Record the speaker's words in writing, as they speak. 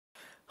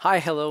Hi,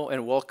 hello,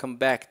 and welcome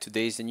back.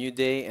 Today is a new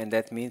day, and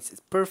that means it's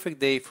perfect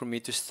day for me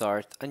to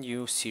start a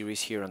new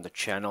series here on the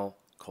channel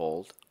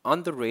called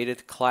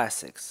Underrated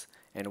Classics.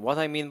 And what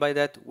I mean by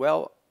that,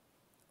 well,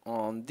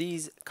 on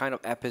these kind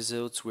of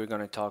episodes, I'm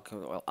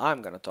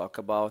gonna talk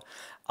about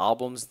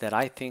albums that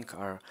I think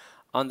are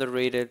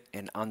underrated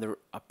and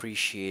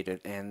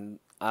underappreciated, and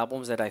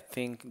albums that I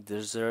think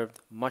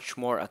deserved much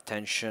more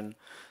attention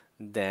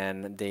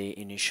than they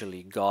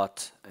initially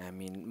got. I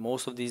mean,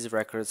 most of these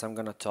records I'm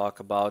gonna talk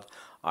about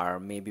are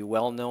maybe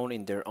well known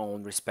in their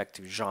own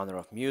respective genre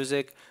of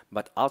music,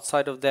 but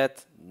outside of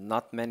that,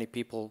 not many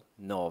people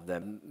know of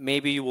them.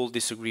 Maybe you will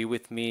disagree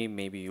with me,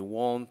 maybe you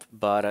won't,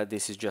 but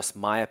this is just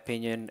my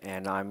opinion,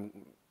 and I'm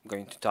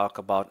going to talk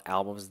about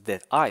albums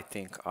that I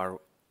think are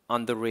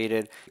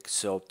underrated.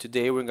 So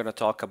today we're gonna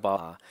talk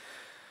about a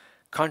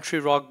country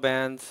rock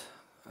band.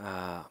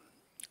 Uh,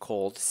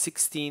 Called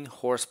 16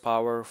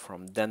 Horsepower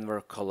from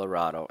Denver,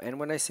 Colorado. And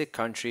when I say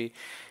country,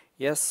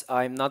 yes,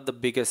 I'm not the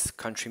biggest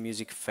country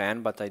music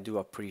fan, but I do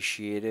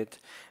appreciate it.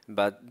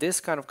 But this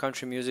kind of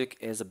country music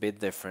is a bit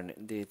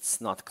different.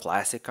 It's not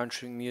classic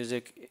country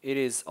music, it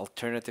is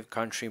alternative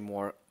country,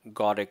 more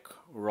gothic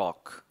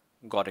rock,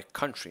 gothic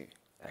country.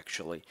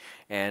 Actually,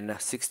 and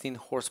 16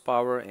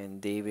 Horsepower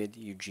and David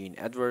Eugene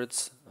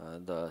Edwards,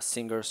 the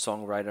singer,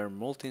 songwriter,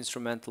 multi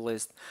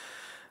instrumentalist,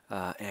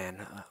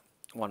 and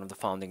one of the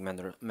founding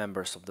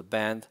members of the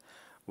band,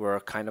 were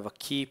kind of a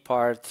key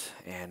part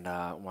and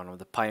one of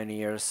the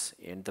pioneers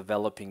in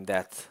developing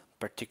that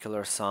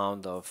particular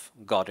sound of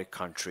gothic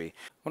country.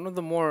 One of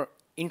the more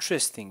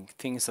interesting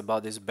things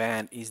about this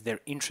band is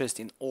their interest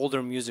in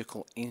older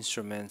musical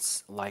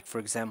instruments, like, for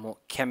example,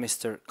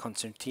 Chemister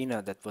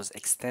concertina that was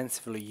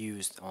extensively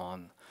used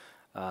on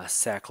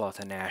Sackcloth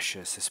and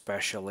Ashes,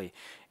 especially,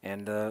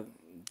 and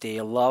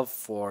their love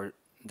for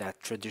that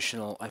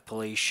traditional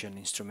Appalachian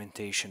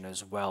instrumentation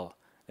as well.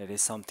 That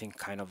is something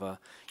kind of a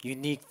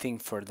unique thing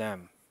for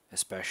them,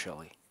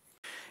 especially.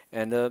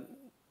 And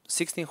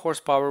 16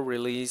 Horsepower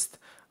released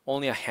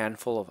only a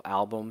handful of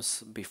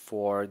albums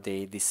before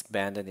they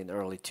disbanded in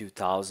early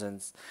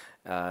 2000s.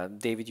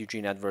 David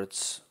Eugene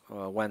Edwards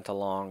went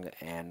along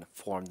and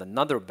formed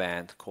another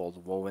band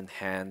called Woven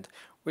Hand,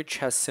 which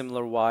has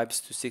similar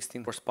vibes to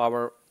 16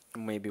 Horsepower,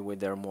 maybe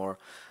with their more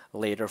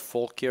later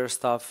folkier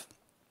stuff,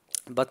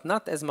 but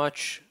not as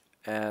much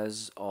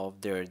as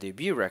of their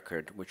debut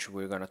record, which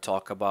we're going to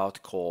talk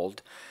about,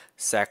 called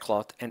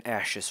Sackcloth and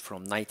Ashes from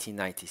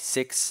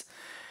 1996.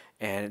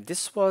 And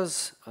this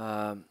was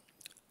a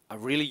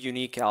really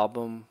unique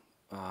album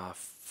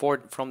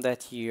from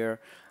that year.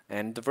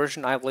 And the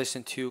version I've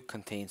listened to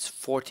contains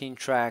 14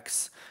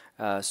 tracks.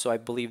 So I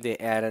believe they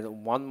added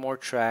one more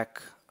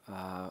track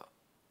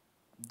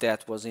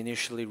that was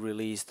initially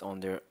released on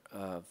their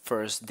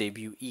first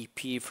debut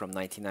EP from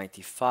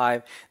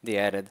 1995. They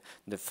added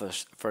the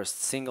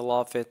first single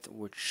of it,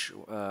 which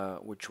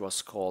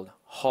was called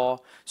 "Haw."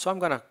 So I'm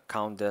gonna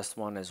count this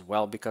one as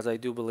well because I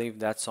do believe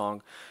that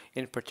song,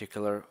 in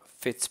particular,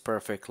 fits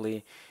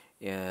perfectly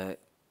uh,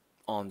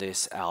 on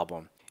this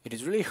album. It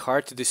is really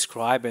hard to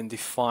describe and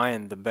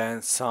define the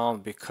band's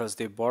sound because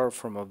they borrow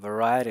from a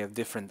variety of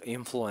different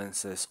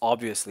influences,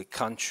 obviously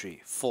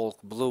country, folk,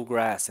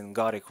 bluegrass, and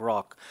gothic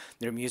rock.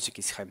 Their music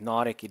is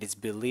hypnotic, it is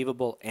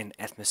believable and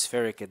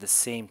atmospheric at the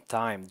same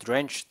time,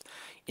 drenched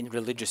in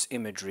religious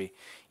imagery.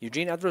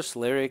 Eugene Edwards'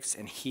 lyrics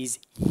and his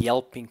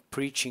yelping,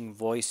 preaching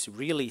voice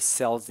really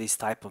sells this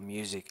type of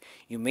music.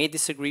 You may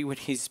disagree with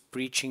his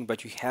preaching,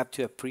 but you have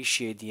to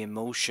appreciate the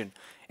emotion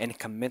and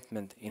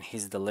commitment in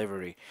his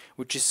delivery,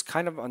 which is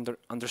kind of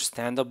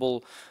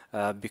understandable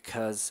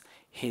because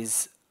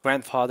his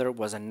grandfather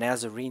was a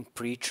Nazarene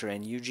preacher,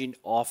 and Eugene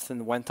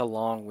often went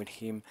along with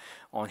him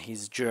on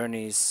his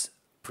journeys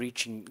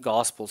preaching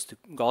gospel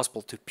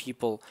to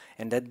people,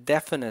 and that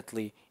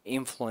definitely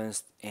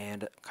influenced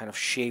and kind of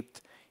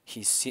shaped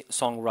his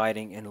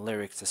songwriting and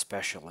lyrics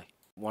especially.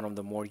 One of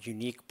the more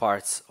unique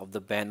parts of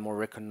the band, more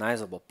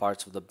recognizable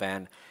parts of the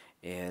band,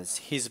 is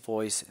his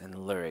voice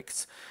and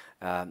lyrics.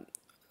 Um,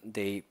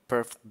 they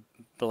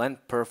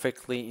blend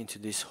perfectly into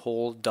this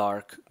whole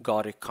dark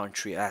gothic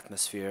country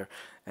atmosphere,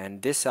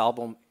 and this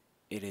album,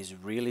 it is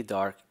really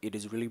dark, it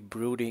is really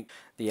brooding.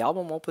 The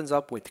album opens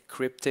up with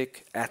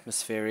cryptic,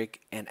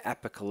 atmospheric, and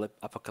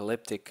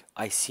apocalyptic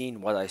 "I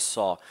seen what I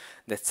saw"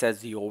 that sets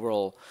the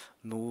overall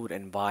mood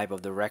and vibe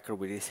of the record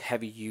with its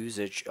heavy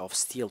usage of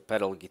steel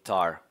pedal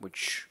guitar,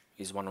 which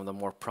is one of the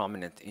more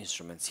prominent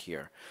instruments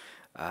here.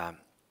 Um,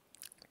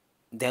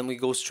 then we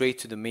go straight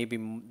to the maybe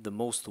the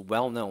most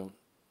well-known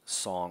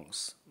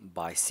songs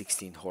by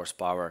 16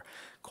 Horsepower,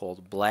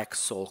 called Black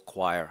Soul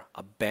Choir,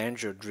 a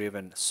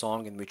banjo-driven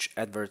song in which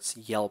Edwards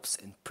yelps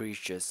and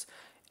preaches,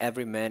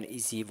 "Every man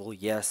is evil,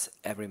 yes,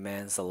 every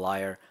man's a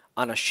liar,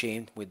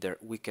 unashamed with their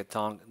wicked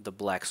tongue, the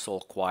Black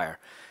Soul Choir."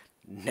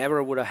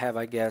 Never would I have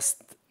I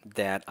guessed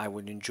that I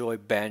would enjoy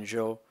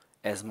banjo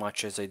as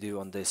much as I do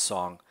on this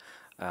song.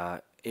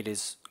 It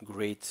is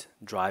great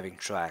driving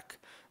track.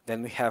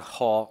 Then we have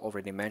Haw,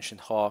 already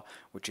mentioned Haw,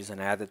 which is an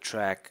added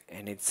track,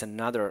 and it's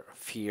another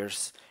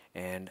fierce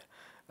and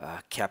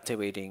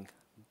captivating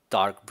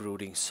dark,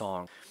 brooding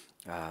song.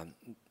 Um,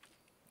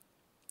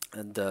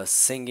 and the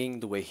singing,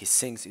 the way he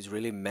sings, is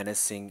really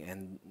menacing,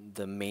 and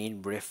the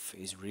main riff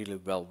is really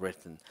well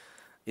written.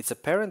 It's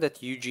apparent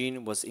that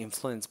Eugene was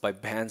influenced by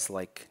bands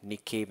like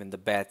Nick Cave and the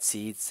Bad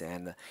Seeds,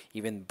 and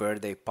even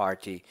Birthday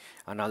Party,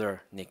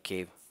 another Nick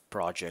Cave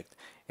project.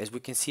 As we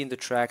can see in the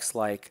tracks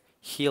like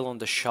Heel on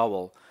the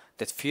Shovel,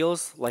 that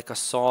feels like a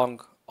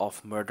song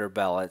of murder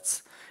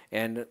ballads,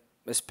 and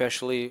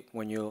especially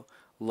when you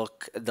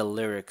look at the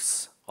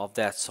lyrics of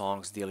that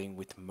songs dealing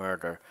with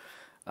murder.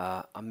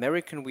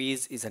 American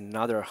Wheeze is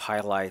another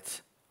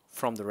highlight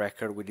from the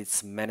record with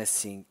its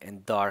menacing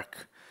and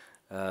dark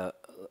uh,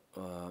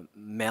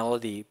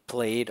 melody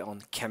played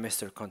on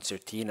Chemister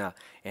Concertina,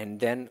 and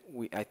then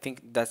I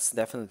think that's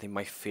definitely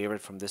my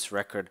favorite from this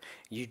record.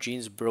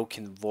 Eugene's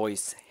broken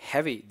voice,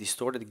 heavy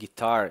distorted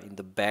guitar in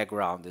the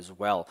background as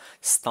well,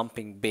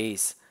 stomping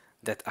bass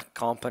that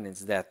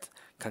accompanies that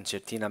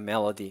concertina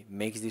melody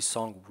makes this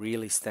song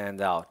really stand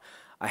out.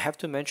 I have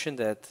to mention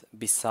that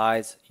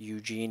besides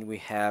Eugene, we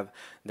have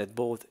that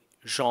both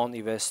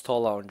Jean-Yves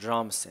Tola on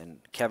drums and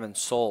Kevin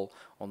Soul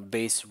on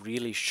bass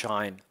really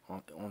shine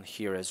on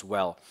here as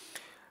well.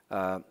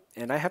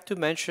 And I have to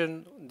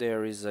mention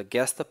there is a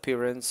guest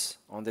appearance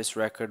on this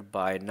record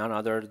by none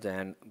other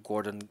than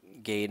Gordon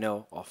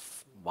Gano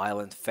of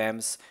Violent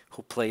Femmes,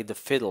 who played the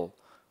fiddle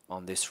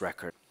on this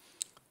record.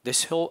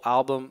 This whole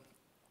album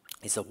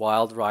is a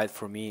wild ride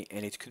for me,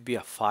 and it could be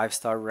a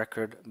 5-star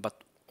record,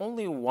 but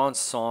only one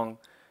song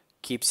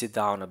keeps it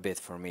down a bit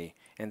for me,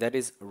 and that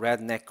is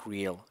Redneck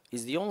Reel.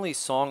 Is the only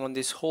song on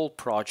this whole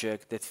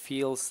project that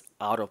feels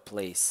out of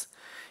place.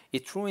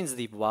 It ruins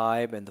the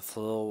vibe and the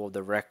flow of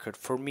the record,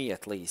 for me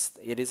at least.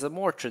 It is a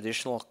more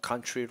traditional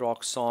country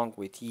rock song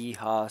with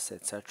yeehaws,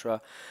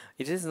 etc.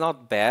 It is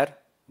not bad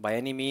by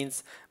any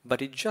means,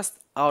 but it's just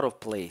out of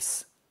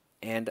place.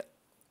 And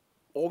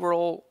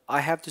overall,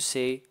 I have to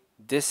say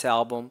this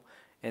album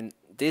and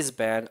this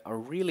band are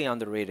really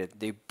underrated.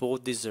 They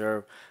both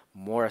deserve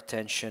more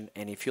attention,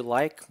 and if you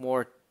like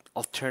more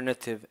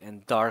alternative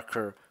and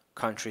darker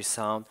country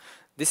sound,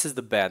 this is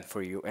the band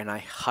for you, and I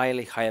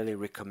highly, highly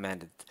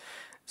recommend it.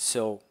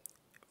 So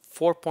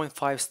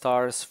 4.5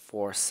 stars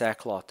for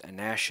Sackcloth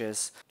and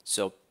Ashes.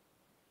 So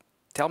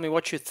tell me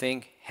what you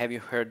think. Have you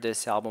heard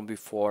this album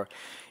before?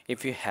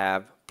 If you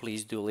have,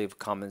 please do leave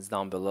comments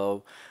down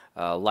below.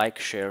 Like,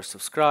 share,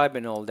 subscribe,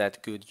 and all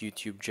that good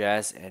YouTube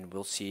jazz, and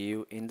we'll see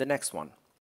you in the next one.